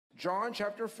John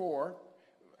chapter 4,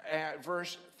 at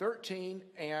verse 13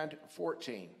 and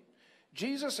 14.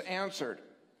 Jesus answered,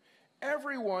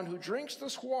 "Everyone who drinks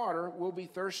this water will be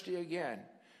thirsty again,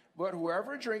 but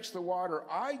whoever drinks the water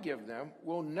I give them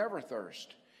will never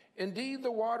thirst. Indeed,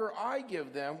 the water I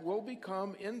give them will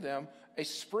become in them a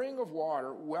spring of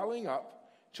water welling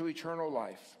up to eternal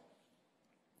life."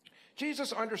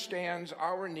 Jesus understands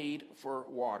our need for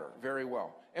water very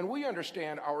well, and we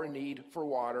understand our need for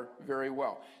water very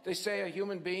well. They say a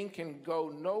human being can go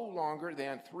no longer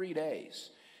than 3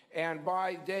 days, and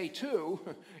by day 2,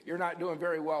 you're not doing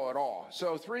very well at all.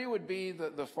 So 3 would be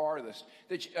the farthest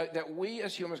that we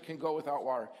as humans can go without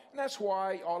water, and that's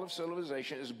why all of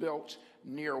civilization is built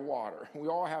near water. We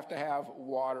all have to have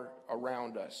water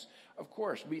around us. Of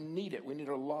course, we need it. We need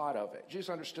a lot of it. Jesus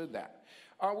understood that.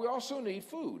 We also need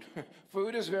food.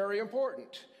 Food is very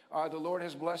important. The Lord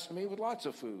has blessed me with lots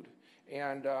of food.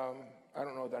 And I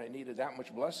don't know that I needed that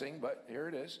much blessing, but here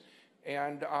it is.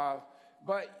 And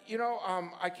but, you know,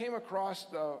 I came across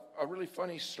a really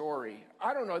funny story.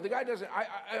 I don't know. The guy doesn't,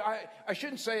 I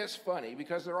shouldn't say it's funny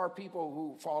because there are people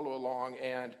who follow along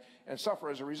and suffer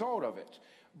as a result of it.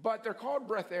 But they're called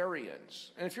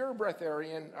breatharians. And if you're a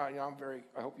breatharian, you know,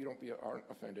 I hope you don't be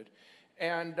offended.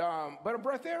 And, but a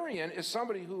breatharian is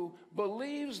somebody who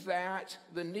believes that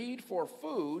the need for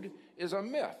food is a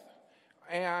myth.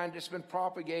 And it's been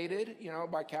propagated, you know,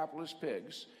 by capitalist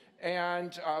pigs.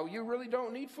 And you really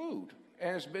don't need food.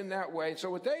 And it's been that way. So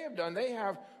what they have done, they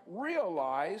have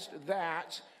realized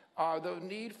that the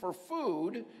need for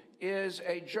food is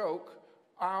a joke.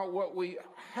 What we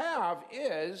have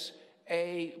is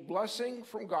a blessing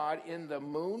from God in the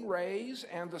moon rays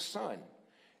and the sun.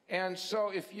 And so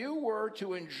if you were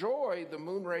to enjoy the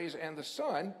moon rays and the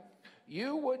sun,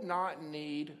 you would not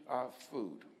need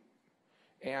food.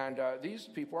 And these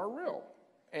people are real.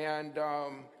 And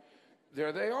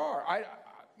there they are.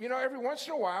 You know, every once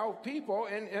in a while, people,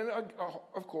 and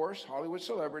of course, Hollywood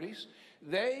celebrities,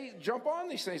 they jump on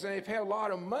these things and they pay a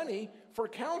lot of money for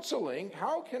counseling.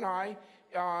 How can I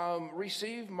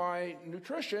receive my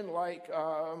nutrition like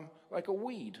a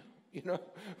weed, you know,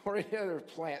 or any other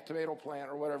plant, tomato plant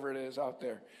or whatever it is out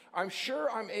there? I'm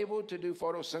sure I'm able to do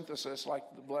photosynthesis like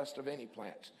the blessed of any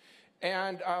plant.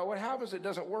 And what happens, it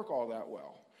doesn't work all that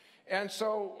well. And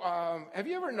so have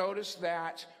you ever noticed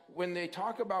that when they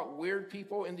talk about weird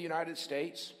people in the United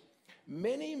States,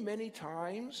 many, many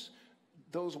times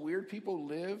those weird people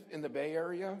live in the Bay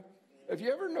Area? Have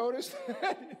you ever noticed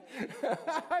that?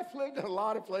 I've lived in a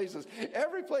lot of places.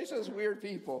 Every place has weird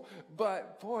people.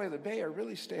 But, boy, the Bay Area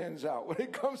really stands out when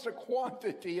it comes to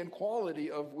quantity and quality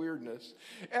of weirdness.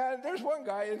 And there's one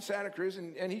guy in Santa Cruz,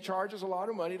 and he charges a lot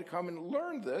of money to come and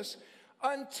learn this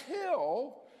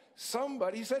until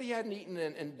somebody, he said he hadn't eaten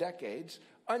in decades,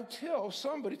 until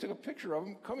somebody took a picture of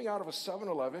him coming out of a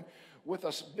 7-Eleven with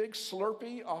a big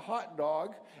Slurpee, a hot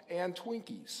dog, and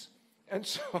Twinkies. And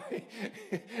so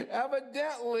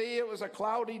evidently it was a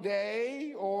cloudy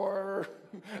day, or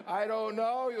I don't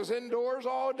know, he was indoors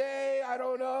all day, I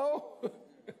don't know.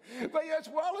 But it's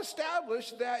well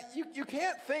established that you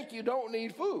can't think you don't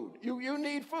need food. You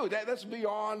need food. That's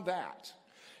beyond that.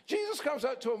 Jesus comes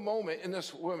up to a moment in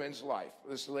this woman's life,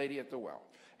 this lady at the well.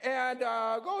 And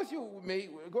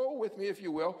go with me, if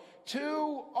you will,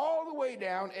 to all the way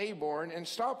down Aborn and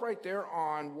stop right there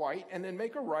on White and then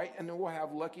make a right, and then we'll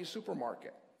have Lucky's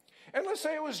Supermarket. And let's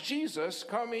say it was Jesus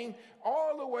coming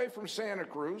all the way from Santa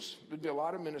Cruz. There'd be a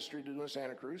lot of ministry to do in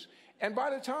Santa Cruz. And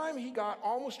by the time he got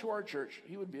almost to our church,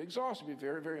 he would be exhausted, he'd be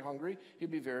very, very hungry,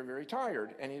 he'd be very, very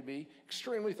tired, and he'd be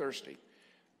extremely thirsty.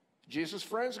 Jesus'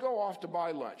 friends go off to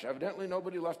buy lunch. Evidently,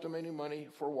 nobody left him any money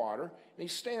for water. And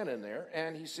he's standing there,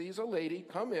 and he sees a lady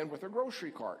come in with a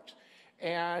grocery cart.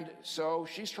 And so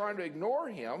she's trying to ignore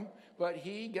him, but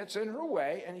he gets in her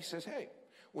way, and he says, "Hey,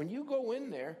 when you go in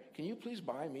there, can you please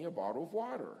buy me a bottle of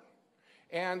water?"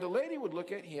 And the lady would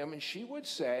look at him, and she would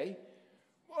say,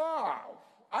 "Wow,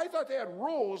 I thought they had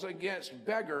rules against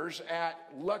beggars at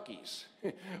Lucky's.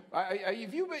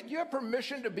 You have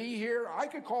permission to be here? I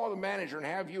could call the manager and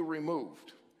have you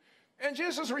removed." And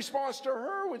Jesus' response to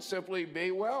her would simply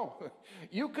be, "Well,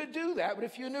 you could do that, but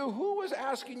if you knew who was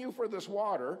asking you for this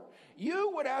water, you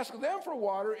would ask them for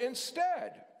water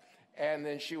instead." And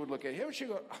then she would look at him and she'd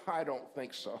go, "I don't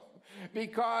think so,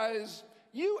 because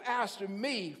you asked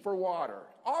me for water.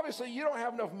 Obviously, you don't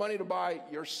have enough money to buy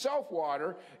yourself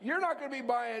water. You're not going to be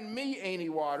buying me any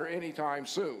water anytime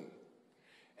soon."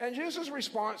 And Jesus'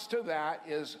 response to that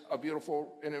is a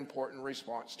beautiful and important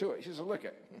response to it. He says, "Look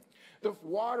at the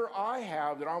water I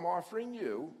have that I'm offering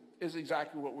you is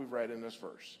exactly what we've read in this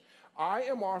verse. I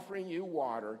am offering you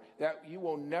water that you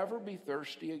will never be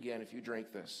thirsty again if you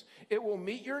drink this. It will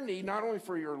meet your need not only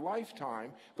for your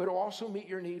lifetime, but it will also meet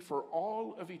your need for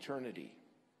all of eternity.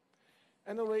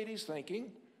 And the lady's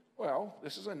thinking, well,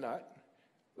 this is a nut.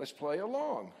 Let's play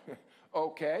along.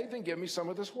 Okay, then give me some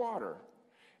of this water.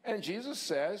 And Jesus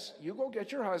says, you go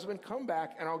get your husband, come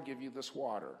back, and I'll give you this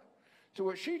water. To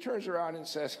which she turns around and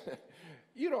says,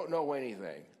 you don't know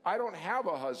anything. I don't have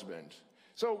a husband.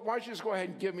 So why don't you just go ahead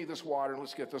and give me this water and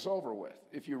let's get this over with,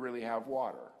 if you really have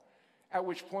water. At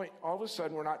which point, all of a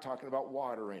sudden, we're not talking about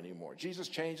water anymore. Jesus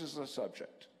changes the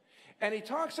subject. And he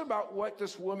talks about what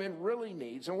this woman really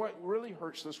needs and what really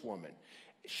hurts this woman.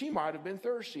 She might have been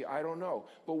thirsty, I don't know.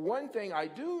 But one thing I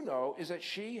do know is that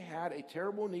she had a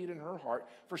terrible need in her heart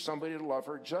for somebody to love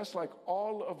her, just like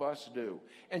all of us do.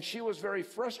 And she was very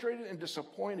frustrated and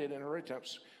disappointed in her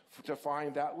attempts to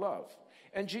find that love.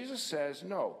 And Jesus says,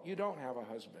 no, you don't have a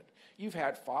husband. You've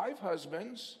had 5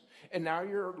 husbands, and now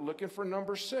you're looking for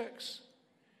number 6.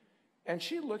 And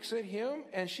she looks at him,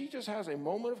 and she just has a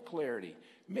moment of clarity.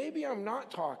 Maybe I'm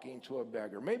not talking to a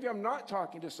beggar. Maybe I'm not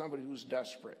talking to somebody who's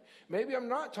desperate. Maybe I'm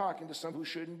not talking to someone who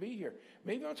shouldn't be here.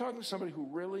 Maybe I'm talking to somebody who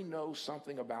really knows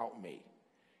something about me.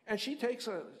 And she takes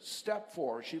a step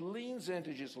forward. She leans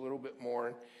into just a little bit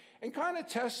more and kind of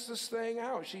tests this thing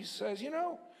out. She says, you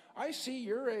know, I see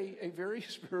you're a very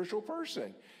spiritual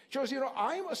person. She goes, you know,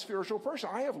 I'm a spiritual person.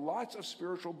 I have lots of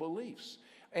spiritual beliefs.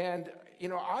 And, you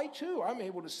know, I'm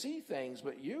able to see things,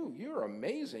 but you're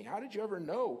amazing. How did you ever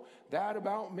know that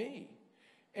about me?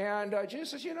 And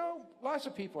Jesus says, you know, lots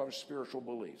of people have spiritual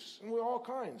beliefs, and we're all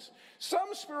kinds.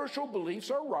 Some spiritual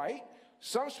beliefs are right.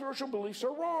 Some spiritual beliefs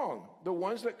are wrong. The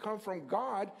ones that come from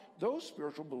God, those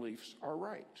spiritual beliefs are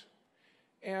right.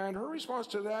 And her response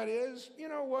to that is, you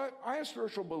know what? I have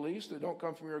spiritual beliefs that don't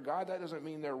come from your God. That doesn't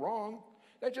mean they're wrong.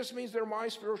 That just means they're my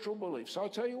spiritual beliefs. So I'll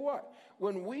tell you what,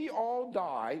 when we all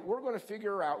die, we're going to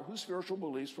figure out whose spiritual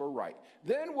beliefs were right.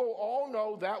 Then we'll all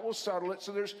know that will settle it.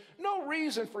 So there's no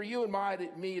reason for you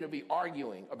and me to be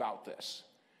arguing about this.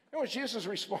 And what Jesus'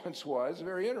 response was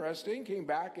very interesting. Came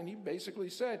back and he basically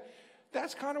said,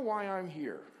 that's kind of why I'm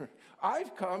here.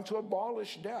 I've come to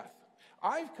abolish death.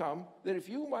 I've come that if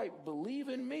you might believe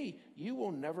in me, you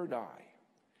will never die.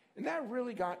 And that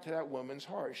really got to that woman's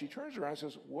heart. She turns around and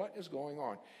says, what is going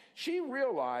on? She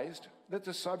realized that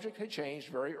the subject had changed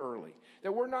very early,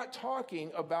 that we're not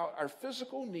talking about our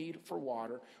physical need for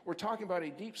water. We're talking about a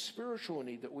deep spiritual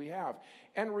need that we have.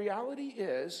 And reality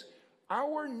is,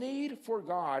 our need for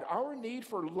God, our need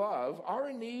for love,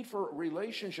 our need for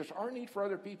relationships, our need for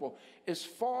other people is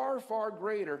far, far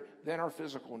greater than our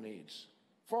physical needs.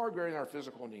 Far greater than our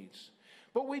physical needs.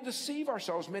 But we deceive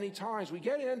ourselves many times. We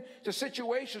get into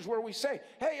situations where we say,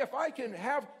 hey, if I can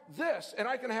have this and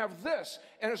I can have this,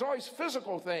 and it's always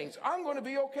physical things, I'm going to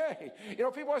be okay. You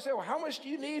know, people always say, well, how much do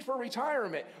you need for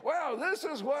retirement? Well, this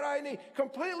is what I need.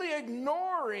 Completely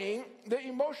ignoring the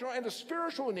emotional and the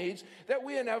spiritual needs that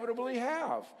we inevitably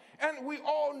have. And we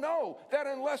all know that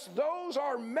unless those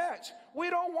are met,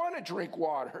 we don't want to drink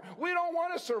water. We don't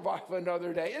want to survive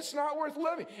another day. It's not worth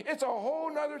living. It's a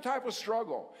whole nother type of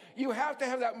struggle. You have to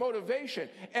have that motivation.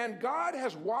 And God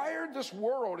has wired this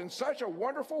world in such a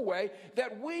wonderful way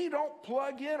that we don't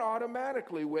plug in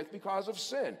automatically with because of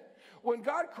sin. When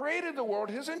God created the world,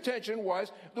 his intention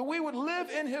was that we would live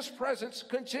in his presence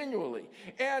continually.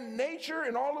 And nature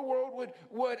and all the world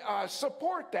would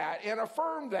support that and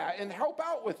affirm that and help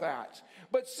out with that.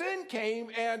 But sin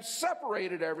came and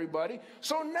separated everybody.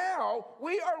 So now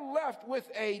we are left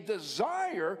with a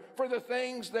desire for the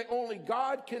things that only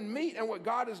God can meet and what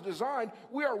God has designed.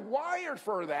 We are wired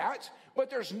for that, but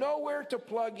there's nowhere to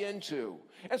plug into.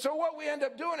 And so what we end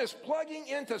up doing is plugging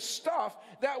into stuff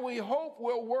that we hope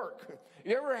will work.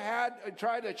 You ever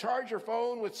tried to charge your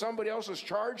phone with somebody else's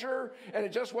charger and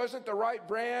it just wasn't the right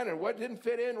brand and what didn't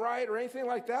fit in right or anything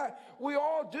like that? We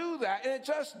all do that, and it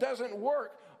just doesn't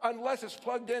work unless it's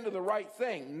plugged into the right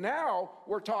thing. Now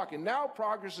we're talking. Now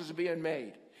progress is being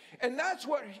made. And that's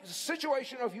what the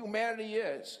situation of humanity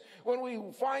is. When we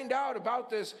find out about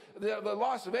the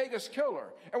Las Vegas killer,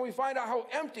 and we find out how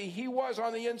empty he was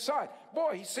on the inside.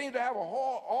 Boy, he seemed to have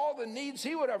all the needs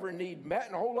he would ever need met,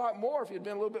 and a whole lot more if he'd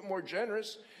been a little bit more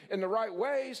generous in the right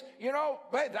ways. You know,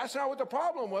 but that's not what the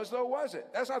problem was, though, was it?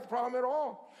 That's not the problem at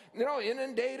all. You know,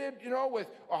 inundated, you know, with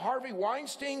Harvey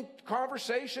Weinstein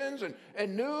conversations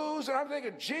and news, and I'm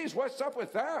thinking, geez, what's up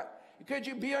with that? Could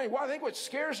you be, well, I think what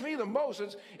scares me the most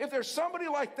is if there's somebody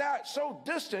like that so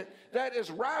distant that is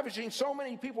ravaging so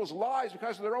many people's lives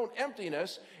because of their own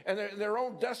emptiness and their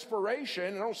own desperation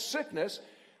and their own sickness,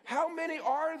 How many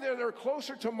are there that are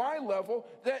closer to my level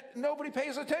that nobody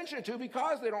pays attention to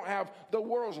because they don't have the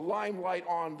world's limelight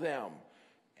on them?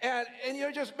 And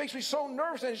it just makes me so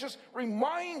nervous, and it just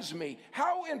reminds me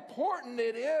how important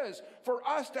it is for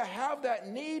us to have that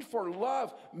need for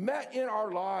love met in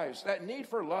our lives, that need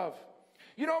for love.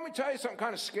 Let me tell you something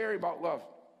kind of scary about love.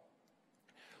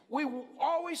 We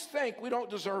always think we don't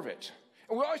deserve it.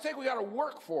 And we always think we got to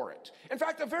work for it. In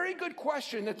fact, a very good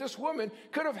question that this woman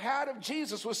could have had of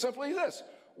Jesus was simply this: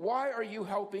 why are you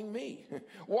helping me?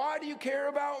 Why do you care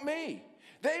about me?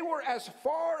 They were as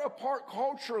far apart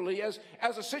culturally as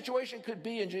a situation could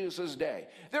be in Jesus' day.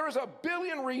 There is a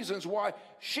billion reasons why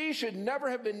she should never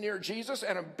have been near Jesus,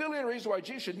 and a billion reasons why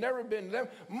Jesus should never have been to them,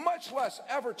 much less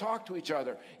ever talk to each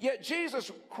other. Yet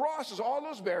Jesus crosses all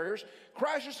those barriers,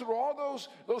 crashes through all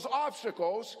those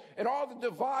obstacles and all the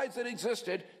divides that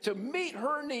existed to meet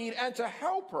her need and to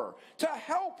help her,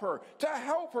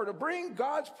 to bring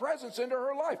God's presence into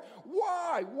her life.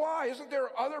 Why? Isn't there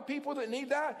other people that need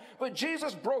that? But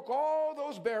Jesus broke all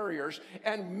those barriers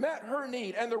and met her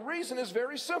need. And the reason is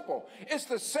very simple. It's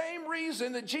the same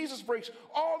reason that Jesus breaks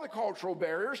all the cultural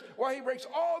barriers, why he breaks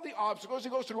all the obstacles. He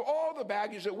goes through all the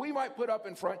baggage that we might put up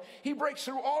in front. He breaks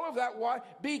through all of that. Why?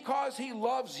 Because he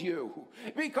loves you.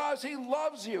 Because he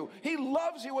loves you. He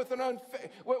loves you with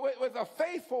a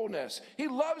faithfulness. He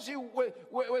loves you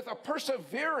with a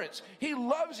perseverance. He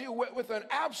loves you with an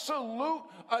absolute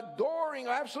adoring,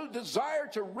 absolute desire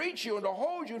to reach you and to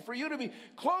hold you and for you to be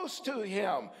close to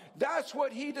him. That's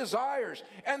what he desires.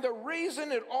 And the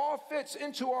reason it all fits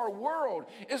into our world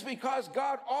is because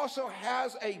God also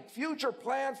has a future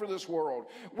plan for this world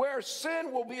where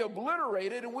sin will be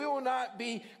obliterated and we will not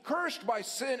be cursed by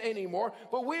sin anymore,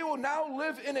 but we will now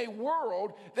live in a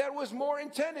world that was more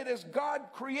intended as God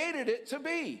created it to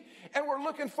be. And we're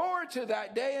looking forward to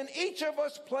that day, and each of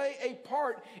us play a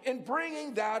part in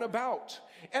bringing that about.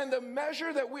 And the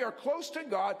measure that we are close to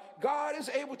God, God is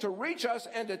able to reach us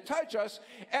and to touch us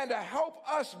and to help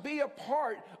us be a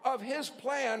part of his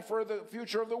plan for the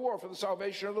future of the world, for the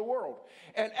salvation of the world.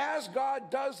 And as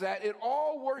God does that, it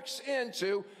all works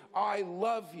into, I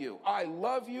love you, I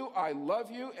love you, I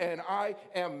love you, and I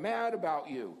am mad about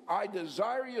you. I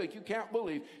desire you like you can't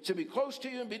believe, to be close to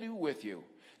you and be with you.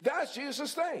 That's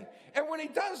Jesus' thing. And when he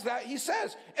does that, he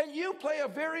says, and you play a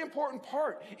very important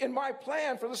part in my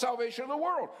plan for the salvation of the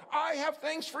world. I have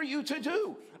things for you to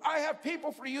do. I have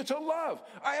people for you to love.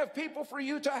 I have people for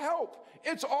you to help.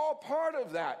 It's all part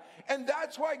of that. And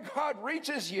that's why God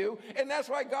reaches you, and that's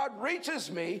why God reaches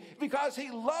me, because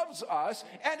he loves us,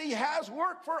 and he has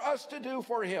work for us to do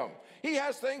for him. He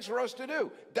has things for us to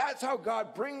do. That's how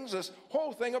God brings this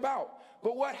whole thing about.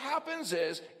 But what happens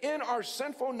is, in our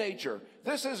sinful nature,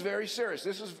 this is very serious.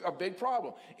 This is a big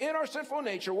problem. In our sinful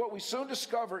nature, what we soon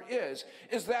discover is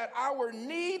that our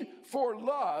need for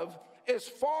love is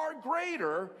far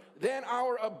greater than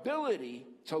our ability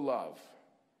to love.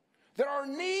 That our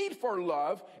need for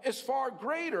love is far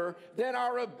greater than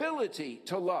our ability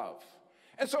to love.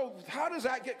 And so how does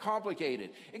that get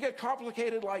complicated? It gets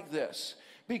complicated like this.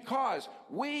 Because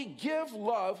we give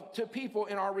love to people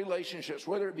in our relationships,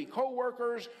 whether it be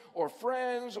coworkers or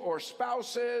friends or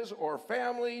spouses or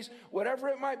families, whatever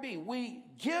it might be. We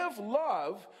give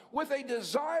love with a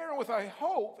desire and with a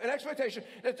hope and expectation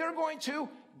that they're going to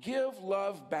give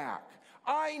love back.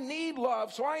 I need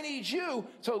love, so I need you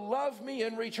to love me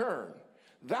in return.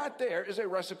 That there is a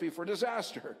recipe for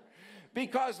disaster.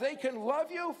 Because they can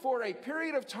love you for a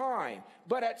period of time,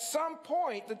 but at some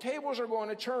point the tables are going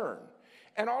to turn.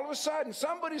 And all of a sudden,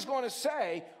 somebody's going to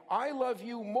say, I love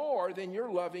you more than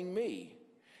you're loving me.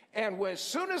 And as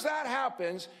soon as that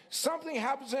happens, something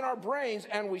happens in our brains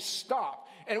and we stop.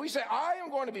 And we say, I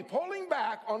am going to be pulling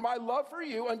back on my love for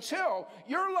you until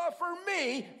your love for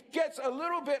me gets a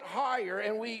little bit higher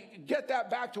and we get that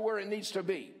back to where it needs to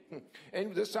be. And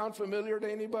does this sound familiar to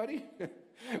anybody?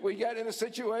 We get in a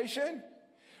situation.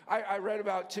 I read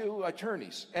about two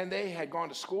attorneys, and they had gone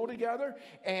to school together,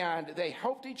 and they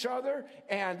helped each other,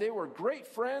 and they were great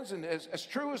friends, and as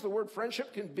true as the word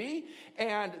friendship can be,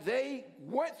 and they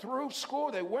went through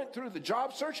school, they went through the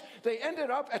job search, they ended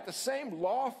up at the same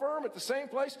law firm, at the same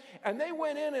place, and they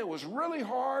went in, and it was really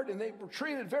hard, and they were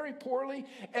treated very poorly,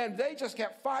 and they just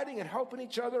kept fighting and helping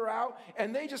each other out,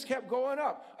 and they just kept going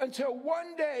up, until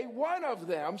one day, one of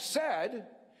them said,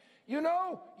 you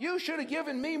know, you should have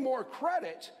given me more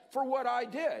credit for what I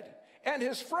did. And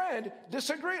his friend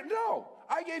disagreed. No,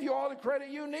 I gave you all the credit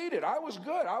you needed. I was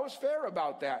good. I was fair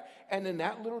about that. And then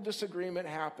that little disagreement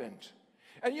happened.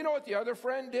 And you know what the other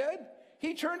friend did?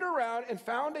 He turned around and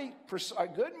found a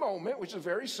good moment, which is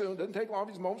very soon, doesn't take long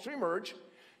for these moments to emerge,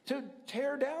 to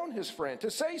tear down his friend, to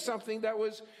say something that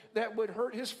would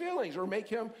hurt his feelings or make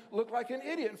him look like an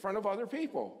idiot in front of other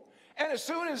people. And as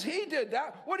soon as he did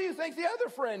that, what do you think the other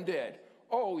friend did?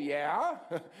 Oh, yeah?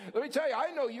 Let me tell you,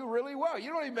 I know you really well.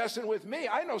 You don't even messing with me.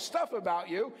 I know stuff about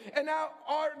you. And now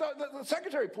the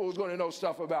secretary pool is going to know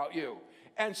stuff about you.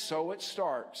 And so it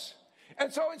starts.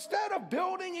 And so instead of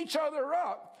building each other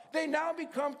up, they now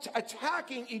become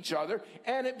attacking each other,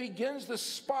 and it begins the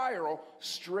spiral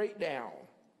straight down,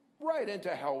 right into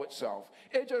hell itself.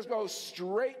 It just goes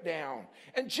straight down.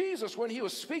 And Jesus, when he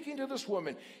was speaking to this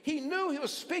woman, he knew he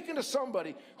was speaking to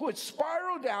somebody who had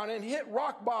spiraled down and hit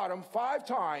rock bottom 5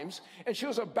 times, and she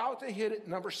was about to hit it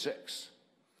number 6.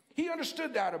 He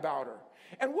understood that about her.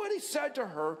 And what he said to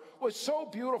her was so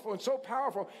beautiful and so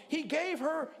powerful. He gave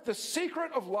her the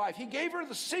secret of life. He gave her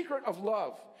the secret of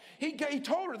love. He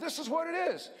told her, this is what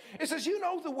it is. It says, you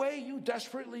know the way you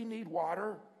desperately need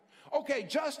water? Okay,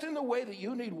 just in the way that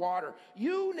you need water,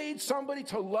 you need somebody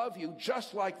to love you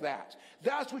just like that.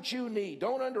 That's what you need.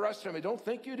 Don't underestimate. Don't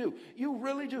think you do. You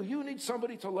really do. You need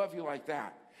somebody to love you like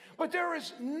that. But there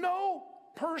is no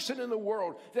person in the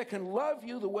world that can love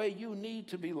you the way you need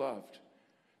to be loved.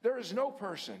 There is no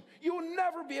person. You will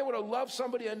never be able to love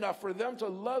somebody enough for them to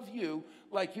love you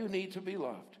like you need to be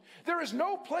loved. There is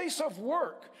no place of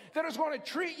work that is going to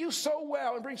treat you so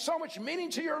well and bring so much meaning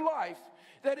to your life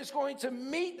that is going to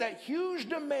meet that huge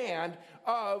demand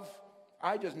of,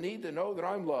 I just need to know that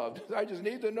I'm loved. I just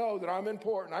need to know that I'm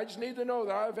important. I just need to know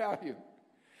that I have value.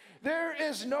 There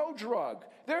is no drug.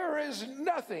 There is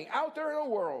nothing out there in the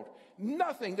world,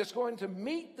 nothing that's going to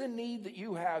meet the need that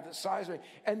you have that satisfies.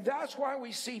 And that's why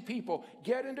we see people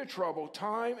get into trouble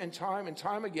time and time and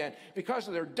time again, because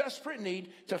of their desperate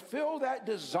need to fill that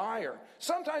desire.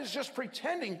 Sometimes just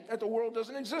pretending that the world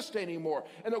doesn't exist anymore,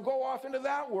 and they'll go off into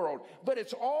that world. But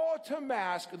it's all to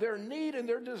mask their need and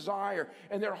their desire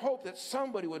and their hope that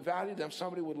somebody would value them,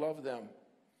 somebody would love them.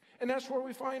 And that's where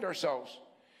we find ourselves.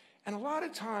 And a lot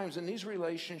of times in these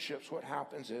relationships, what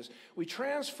happens is we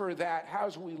transfer that,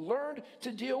 as we learned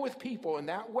to deal with people in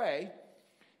that way,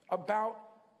 about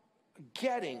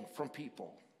getting from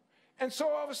people. And so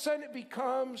all of a sudden it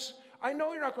becomes, I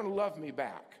know you're not going to love me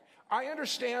back. I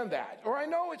understand that. Or I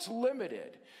know it's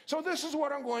limited. So this is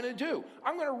what I'm going to do.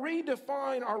 I'm going to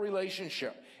redefine our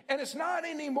relationship. And it's not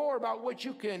anymore about what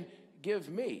you can give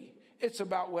me. It's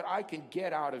about what I can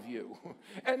get out of you.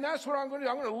 And that's what I'm going to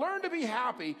do. I'm going to learn to be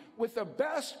happy with the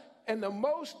best and the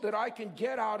most that I can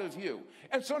get out of you.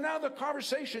 And so now the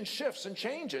conversation shifts and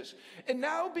changes. It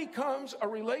now becomes a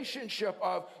relationship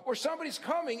of where somebody's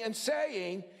coming and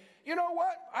saying, you know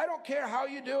what? I don't care how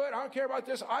you do it. I don't care about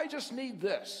this. I just need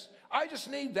this. I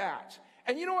just need that.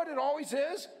 And you know what it always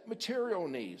is? Material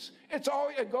needs.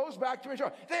 It goes back to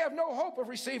material. They have no hope of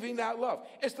receiving that love.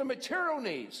 It's the material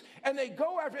needs. And they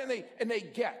go after it and they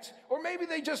get. Or maybe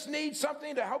they just need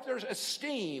something to help their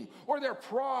esteem or their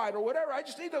pride or whatever. I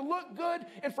just need to look good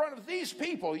in front of these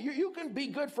people. You can be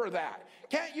good for that.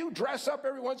 Can't you dress up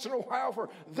every once in a while for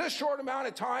this short amount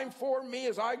of time for me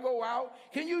as I go out?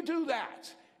 Can you do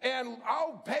that? And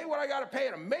I'll pay what I got to pay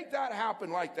to make that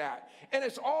happen like that. And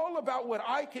it's all about what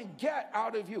I can get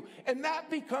out of you. And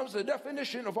that becomes the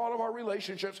definition of all of our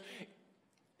relationships.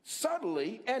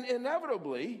 Subtly and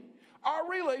inevitably, our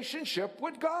relationship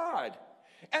with God.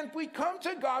 And we come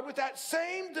to God with that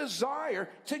same desire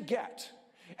to get.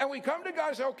 And we come to God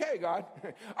and say, okay, God,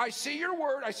 I see your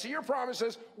word, I see your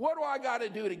promises. What do I got to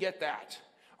do to get that?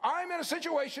 I'm in a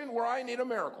situation where I need a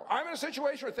miracle. I'm in a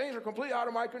situation where things are completely out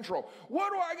of my control.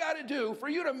 What do I got to do for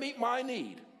you to meet my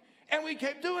need? And we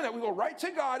kept doing that. We go right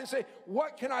to God and say,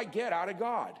 what can I get out of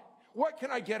God? What can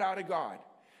I get out of God?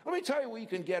 Let me tell you what you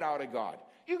can get out of God.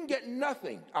 You can get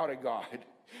nothing out of God.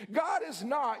 God is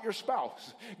not your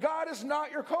spouse. God is not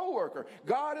your coworker.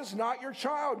 God is not your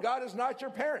child. God is not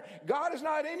your parent. God is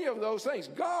not any of those things.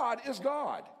 God is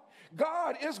God.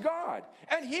 God is God.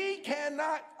 And he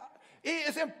cannot... It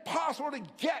is impossible to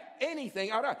get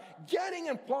anything out of it. Getting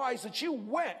implies that you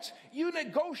went, you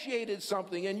negotiated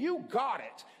something, and you got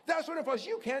it. That's what it implies.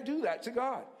 You can't do that to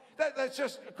God. That's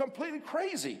just completely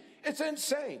crazy. It's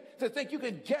insane to think you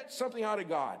can get something out of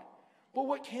God. Well,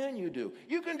 what can you do?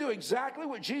 You can do exactly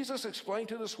what Jesus explained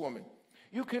to this woman.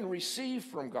 You can receive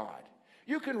from God.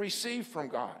 You can receive from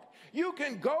God. You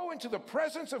can go into the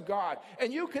presence of God,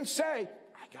 and you can say,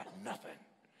 I got nothing.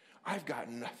 I've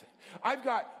got nothing. I've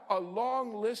got a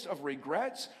long list of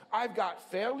regrets. I've got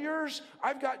failures.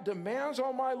 I've got demands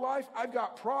on my life. I've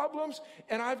got problems,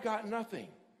 and I've got nothing.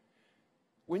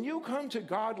 When you come to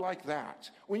God like that,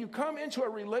 when you come into a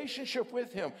relationship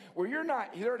with him where you're not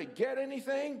there to get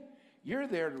anything, you're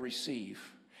there to receive.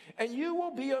 And you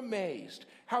will be amazed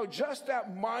how just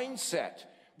that mindset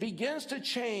begins to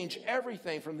change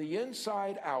everything from the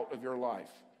inside out of your life.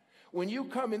 When you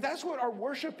come in, that's what our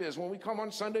worship is when we come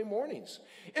on Sunday mornings.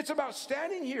 It's about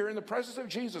standing here in the presence of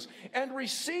Jesus and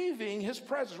receiving his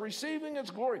presence, receiving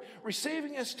his glory,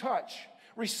 receiving his touch,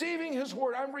 receiving his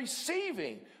word. I'm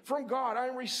receiving from God.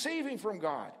 I'm receiving from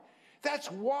God. That's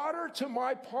water to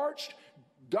my parched,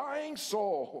 dying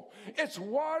soul. It's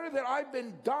water that I've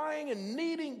been dying and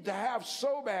needing to have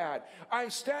so bad. I'm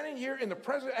standing here in the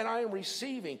presence and I am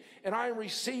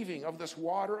receiving of this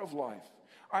water of life.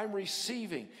 I'm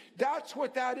receiving. That's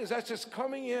what that is. That's just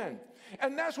coming in.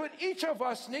 And that's what each of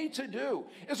us need to do,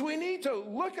 is we need to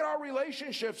look at our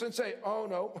relationships and say, oh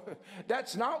no,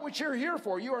 that's not what you're here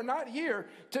for. You are not here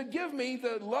to give me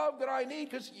the love that I need,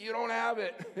 because you don't have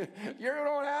it. You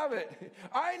don't have it.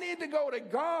 I need to go to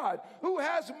God, who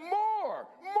has more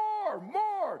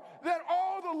than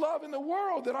all the love in the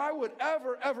world that I would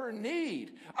ever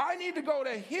need. I need to go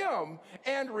to him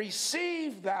and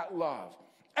receive that love.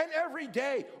 And every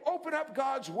day, open up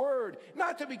God's word,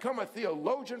 not to become a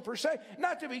theologian per se,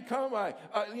 not to become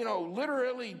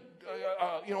literally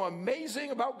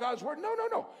amazing about God's word.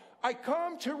 No. I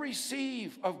come to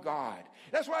receive of God.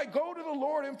 That's why I go to the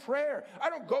Lord in prayer. I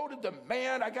don't go to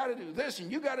demand, I got to do this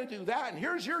and you got to do that, and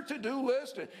here's your to-do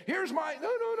list, and here's my,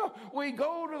 no. We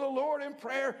go to the Lord in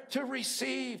prayer to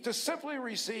receive, to simply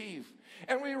receive.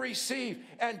 And we receive,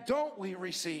 and don't we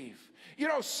receive? You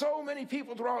know, so many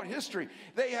people throughout history,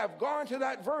 they have gone to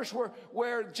that verse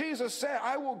where Jesus said,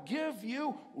 I will give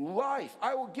you life.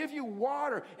 I will give you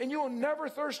water, and you will never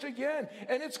thirst again.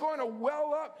 And it's going to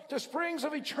well up to springs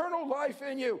of eternal life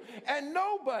in you. And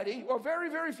nobody, or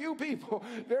very few people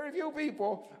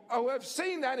who have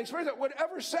seen that and experienced that would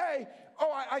ever say,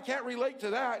 oh, I can't relate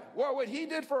to that. Well, what he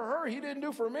did for her, he didn't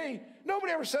do for me.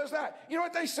 Nobody ever says that. You know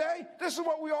what they say? This is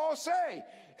what we all say.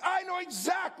 I know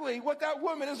exactly what that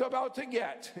woman is about to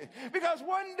get. Because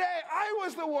one day I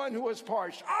was the one who was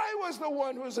parched. I was the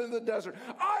one who was in the desert.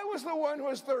 I was the one who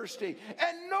was thirsty.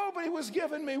 And nobody was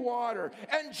giving me water.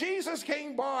 And Jesus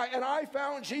came by and I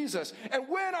found Jesus. And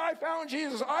when I found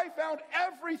Jesus, I found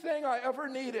everything I ever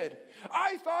needed.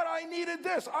 I thought I needed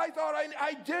this. I thought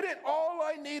I did it. All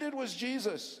I needed was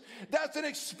Jesus. That's an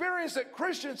experience that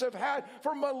Christians have had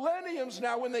for millenniums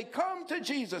now. When they come to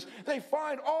Jesus, they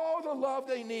find all the love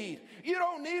they need. You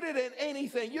don't need it in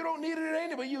anything. You don't need it in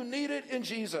anybody. You need it in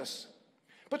Jesus.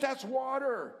 But that's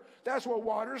water. That's what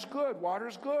water's good.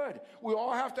 Water's good. We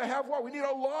all have to have water. We need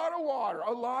a lot of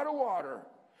water.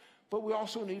 But we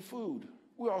also need food.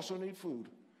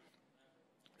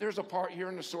 There's a part here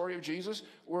in the story of Jesus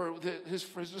where his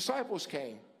disciples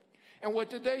came. And what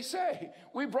did they say?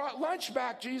 We brought lunch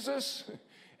back, Jesus.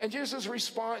 And Jesus'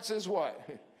 response is what?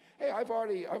 Hey, I've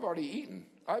already eaten.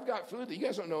 I've got food that you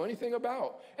guys don't know anything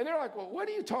about. And they're like, well, what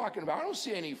are you talking about? I don't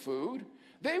see any food.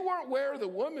 They weren't where the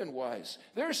woman was.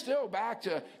 They're still back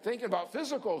to thinking about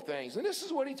physical things. And this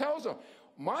is what he tells them.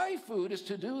 My food is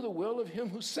to do the will of him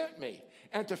who sent me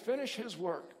and to finish his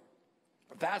work.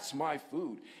 That's my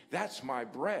food. That's my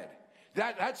bread.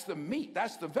 That's the meat.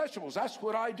 That's the vegetables. That's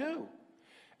what I do.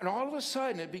 And all of a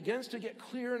sudden, it begins to get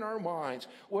clear in our minds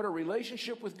what a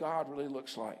relationship with God really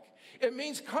looks like. It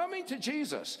means coming to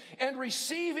Jesus and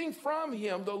receiving from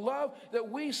him the love that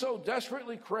we so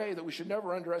desperately crave that we should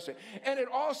never underestimate. And it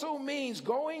also means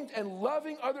going and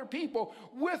loving other people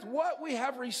with what we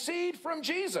have received from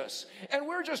Jesus. And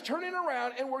we're just turning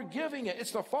around and we're giving it.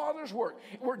 It's the Father's work.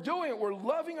 We're doing it. We're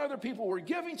loving other people. We're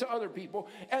giving to other people.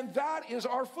 And that is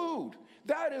our food.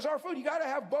 That is our food. You got to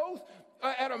have both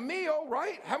at a meal,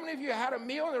 right? How many of you had a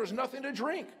meal and there was nothing to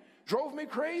drink? Drove me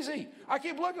crazy. I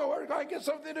keep looking, where can I get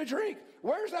something to drink?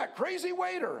 Where's that crazy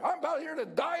waiter? I'm about here to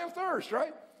die of thirst,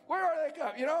 right? Where are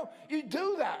they? You know, you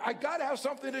do that. I got to have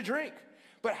something to drink.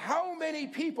 But how many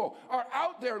people are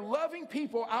out there loving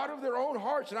people out of their own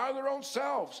hearts and out of their own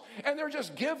selves? And they're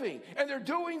just giving, and they're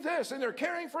doing this, and they're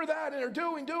caring for that, and they're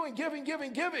doing,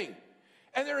 giving.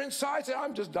 And they're inside saying,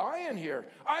 I'm just dying here.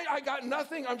 I got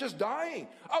nothing. I'm just dying.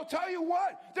 I'll tell you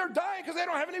what. They're dying because they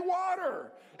don't have any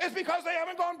water. It's because they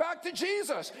haven't gone back to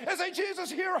Jesus and say,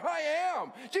 Jesus, here I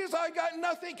am. Jesus, I got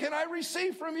nothing. Can I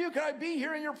receive from you? Can I be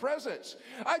here in your presence?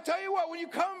 I tell you what, when you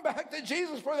come back to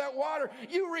Jesus for that water,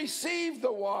 you receive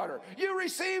the water. You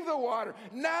receive the water.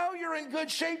 Now you're in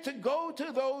good shape to go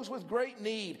to those with great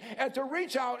need and to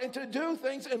reach out and to do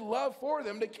things in love for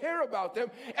them, to care about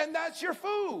them. And that's your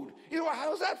food. You know,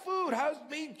 how's that food? How's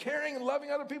me caring and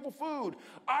loving other people food?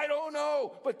 I don't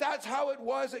know, but that's how it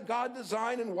was that God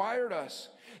designed and wired us.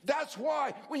 That's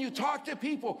why when you talk to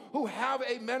people who have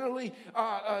a mentally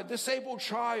disabled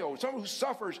child, someone who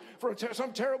suffers from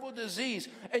some terrible disease,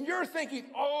 and you're thinking,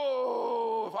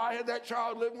 oh, if I had that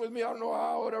child living with me, I don't know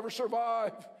how I would ever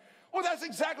survive. Well, that's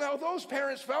exactly how those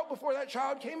parents felt before that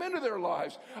child came into their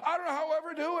lives. I don't know how I'll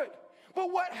ever do it.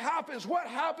 But what happens? What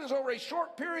happens over a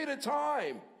short period of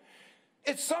time?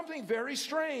 It's something very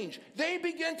strange. They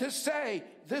begin to say,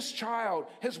 this child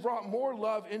has brought more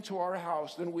love into our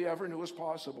house than we ever knew was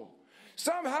possible.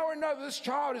 Somehow or another, this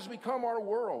child has become our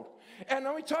world. And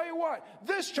let me tell you what,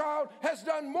 this child has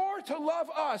done more to love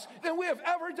us than we have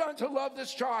ever done to love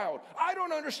this child. I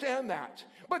don't understand that,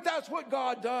 but that's what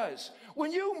God does.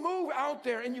 When you move out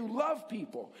there and you love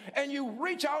people and you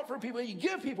reach out for people and you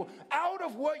give people out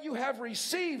of what you have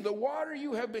received, the water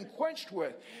you have been quenched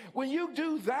with, when you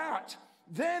do that,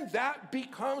 then that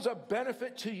becomes a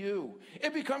benefit to you.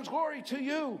 It becomes glory to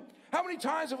you. How many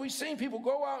times have we seen people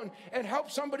go out and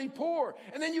help somebody poor,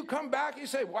 and then you come back and you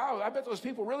say, wow, I bet those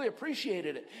people really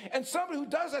appreciated it. And somebody who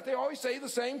does that, they always say the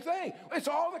same thing. It's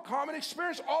all the common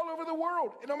experience all over the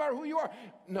world, no matter who you are.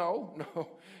 No,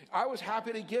 I was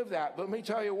happy to give that, but let me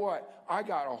tell you what, I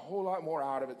got a whole lot more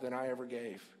out of it than I ever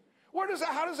gave. How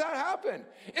does that happen?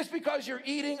 It's because you're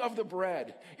eating of the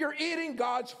bread. You're eating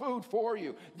God's food for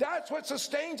you. That's what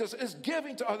sustains us, is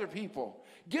giving to other people.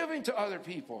 Giving to other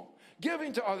people.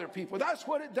 Giving to other people. That's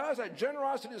what it does, that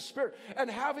generosity of spirit and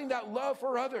having that love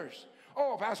for others.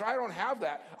 Oh, Pastor, I don't have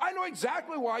that. I know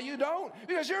exactly why you don't.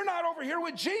 Because you're not over here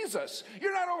with Jesus.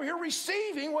 You're not over here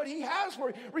receiving what he has for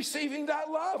you, receiving that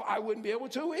love. I wouldn't be able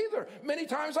to either. Many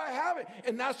times I haven't.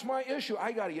 And that's my issue.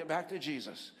 I got to get back to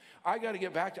Jesus. I got to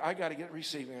get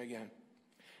receiving again.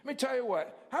 Let me tell you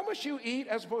what, how much you eat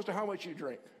as opposed to how much you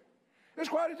drink. There's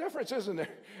quite a difference, isn't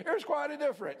there? There's quite a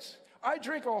difference. I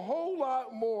drink a whole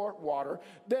lot more water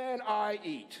than I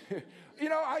eat. You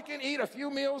know, I can eat a few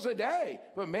meals a day,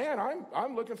 but man,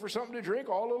 I'm looking for something to drink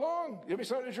all along. Give me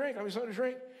something to drink, give me something to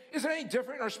drink. Is it any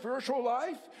different in our spiritual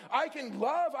life? I can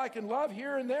love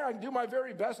here and there. I can do my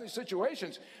very best in these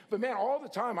situations. But man, all the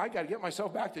time, I got to get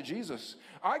myself back to Jesus.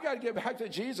 I got to get back to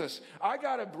Jesus. I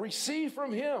got to receive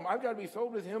from him. I've got to be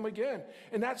filled with him again.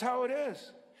 And that's how it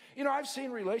is. You know, I've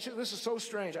seen relationships, this is so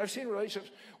strange. I've seen relationships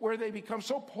where they become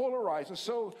so polarized and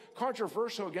so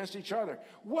controversial against each other.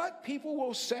 What people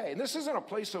will say, and this isn't a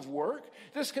place of work.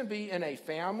 This can be in a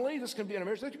family. This can be in a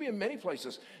marriage. This can be in many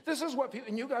places. This is what people,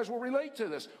 and you guys will relate to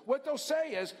this. What they'll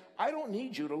say is, I don't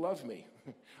need you to love me.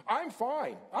 I'm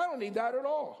fine. I don't need that at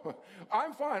all.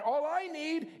 I'm fine. All I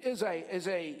need is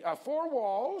four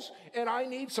walls, and I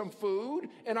need some food,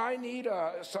 and I need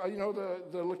the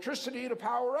electricity to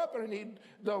power up, and I need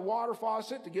the water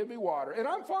faucet to give me water, and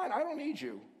I'm fine. I don't need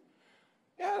you.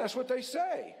 Yeah, that's what they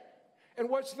say. And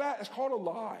what's that? It's called a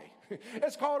lie.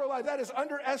 It's called a lie. That is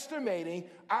underestimating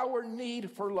our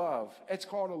need for love. It's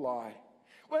called a lie.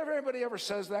 Whenever anybody ever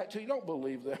says that to you, don't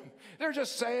believe them. They're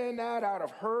just saying that out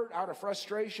of hurt, out of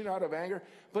frustration, out of anger.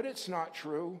 But it's not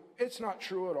true. It's not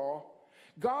true at all.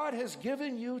 God has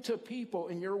given you to people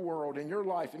in your world, in your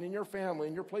life, and in your family,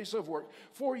 in your place of work,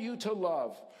 for you to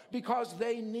love. Because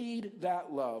they need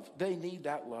that love. They need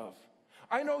that love.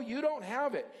 I know you don't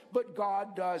have it, but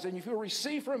God does. And if you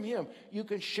receive from him, you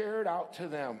can share it out to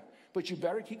them. But you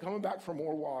better keep coming back for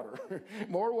more water.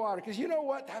 More water. Because you know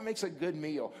what? That makes a good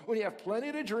meal. When you have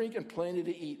plenty to drink and plenty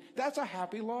to eat. That's a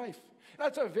happy life.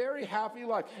 That's a very happy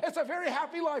life. It's a very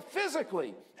happy life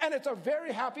physically. And it's a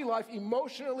very happy life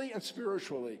emotionally and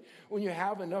spiritually. When you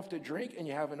have enough to drink and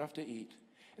you have enough to eat.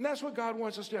 And that's what God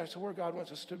wants us to do. That's where God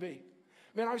wants us to be.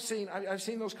 Man, I've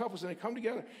seen those couples and they come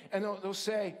together and they'll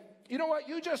say, you know what,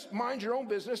 you just mind your own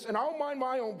business, and I'll mind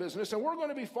my own business, and we're going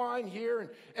to be fine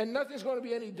here, and nothing's going to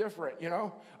be any different, you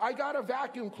know. I got a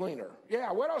vacuum cleaner.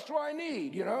 Yeah, what else do I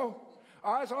need, you know?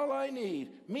 That's all I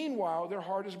need. Meanwhile, their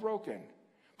heart is broken.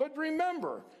 But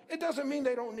remember, it doesn't mean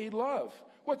they don't need love.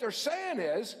 What they're saying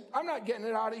is, I'm not getting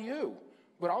it out of you,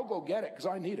 but I'll go get it because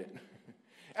I need it.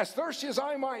 As thirsty as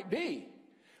I might be,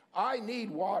 I need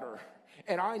water,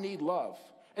 and I need love.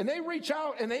 And they reach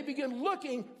out and they begin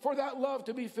looking for that love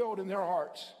to be filled in their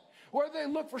hearts. Or they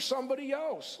look for somebody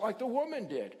else, like the woman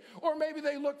did. Or maybe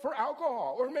they look for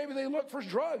alcohol. Or maybe they look for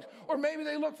drugs. Or maybe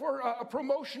they look for a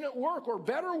promotion at work, or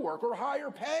better work, or higher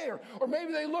pay. Or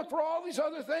maybe they look for all these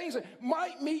other things that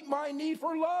might meet my need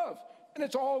for love. And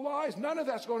it's all lies. None of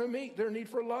that's going to meet their need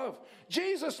for love.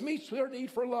 Jesus meets their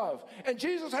need for love. And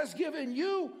Jesus has given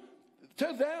you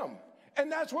to them. And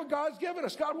that's what God's given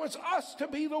us. God wants us to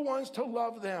be the ones to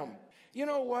love them. You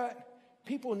know what?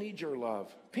 People need your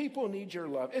love. People need your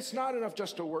love. It's not enough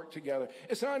just to work together.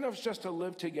 It's not enough just to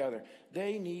live together.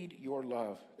 They need your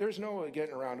love. There's no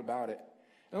getting around about it.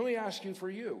 And let me ask you for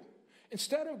you.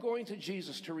 Instead of going to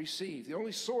Jesus to receive, the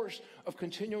only source of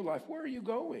continual life, where are you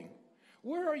going?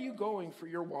 Where are you going for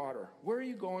your water? Where are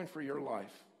you going for your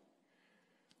life?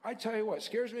 I tell you what, it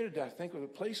scares me to death. Think of the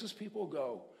places people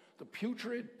go, the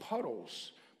putrid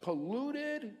puddles,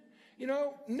 polluted,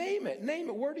 name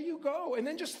it. Where do you go? And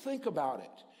then just think about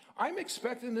it. I'm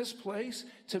expecting this place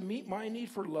to meet my need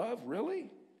for love? Really?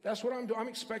 That's what I'm doing. I'm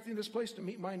expecting this place to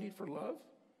meet my need for love?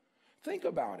 Think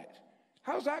about it.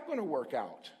 How's that going to work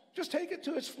out? Just take it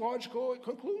to its logical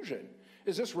conclusion.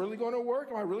 Is this really going to work?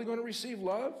 Am I really going to receive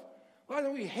love?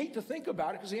 Well, we hate to think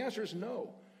about it because the answer is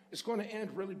no. It's going to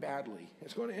end really badly.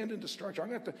 It's going to end in destruction. I'm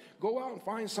going to have to go out and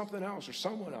find something else or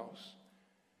someone else.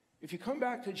 If you come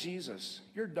back to Jesus,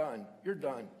 you're done. You're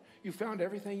done. You found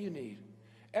everything you need.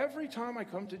 Every time I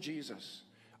come to Jesus,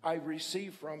 I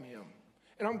receive from him.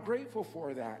 And I'm grateful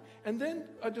for that. And then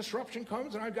a disruption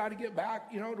comes and I've got to get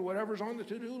back, to whatever's on the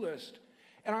to-do list.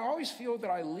 And I always feel that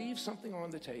I leave something on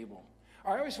the table.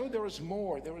 I always feel there was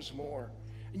more.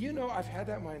 And I've had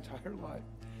that my entire life.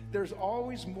 There's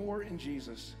always more in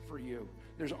Jesus for you.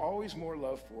 There's always more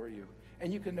love for you.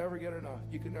 And you can never get enough.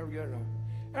 You can never get enough.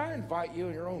 And I invite you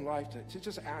in your own life to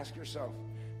just ask yourself,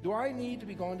 do I need to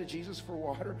be going to Jesus for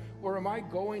water, or am I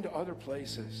going to other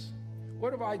places?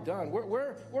 What have I done?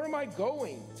 Where am I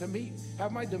going to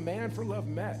have my demand for love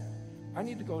met? I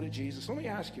need to go to Jesus. Let me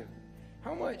ask you,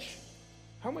 how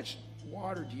much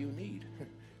water do you need?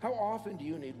 How often do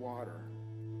you need water?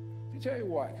 Let me tell you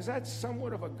what, because that's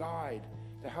somewhat of a guide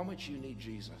to how much you need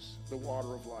Jesus, the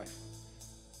water of life.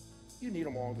 You need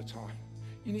him all the time.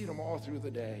 You need him all through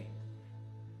the day.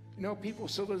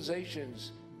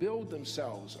 Civilizations build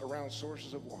themselves around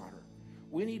sources of water.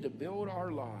 We need to build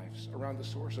our lives around the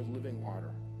source of living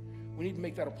water. We need to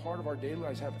make that a part of our daily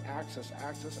lives, have access.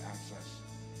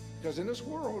 Because in this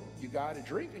world, you got to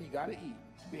drink and you got to eat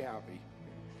to be happy.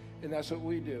 And that's what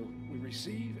we do. We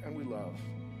receive and we love.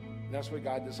 And that's what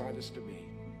God designed us to be.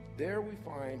 There we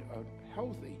find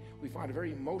we find a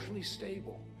very emotionally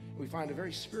stable, we find a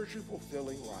very spiritually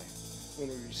fulfilling life when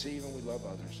we receive and we love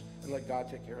others and let God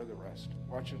take care of the rest.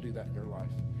 Watch him do that in your life.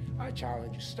 I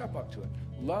challenge you, step up to it.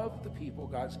 Love the people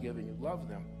God's given you. Love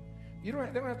them. They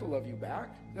don't have to love you back.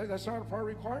 That's not a part of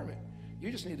the requirement.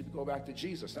 You just need to go back to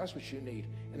Jesus. That's what you need.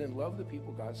 And then love the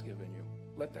people God's given you.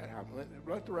 Let that happen.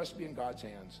 Let the rest be in God's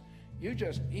hands. You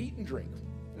just eat and drink.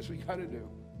 That's what you got to do.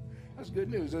 That's good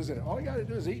news, isn't it? All you got to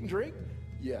do is eat and drink?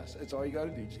 Yes, it's all you got to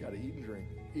do. You just got to eat and drink.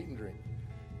 Eat and drink.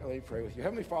 Now let me pray with you.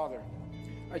 Heavenly Father,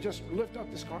 I just lift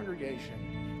up this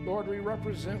congregation. Lord, we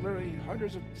represent literally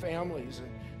hundreds of families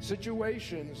and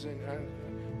situations and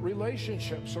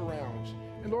relationships around.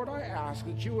 And Lord, I ask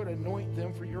that you would anoint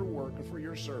them for your work and for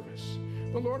your service.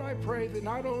 But Lord, I pray that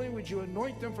not only would you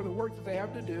anoint them for the work that they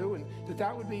have to do and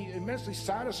that would be immensely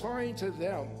satisfying to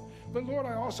them, but Lord,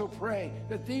 I also pray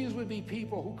that these would be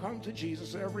people who come to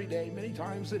Jesus every day, many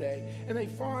times a day, and they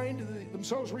find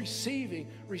themselves receiving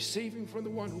from the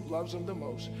one who loves them the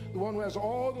most, the one who has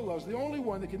all the loves, the only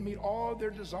one that can meet all their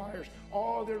desires,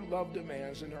 all their love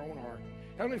demands in their own heart.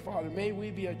 Heavenly Father, may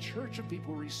we be a church of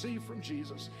people who receive from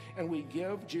Jesus and we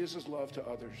give Jesus' love to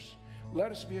others.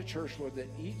 Let us be a church, Lord, that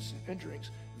eats and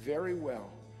drinks very well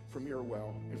from your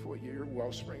well and for your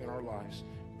wellspring in our lives.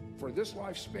 For this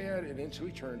lifespan and into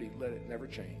eternity, let it never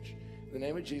change. In the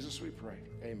name of Jesus we pray.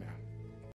 Amen.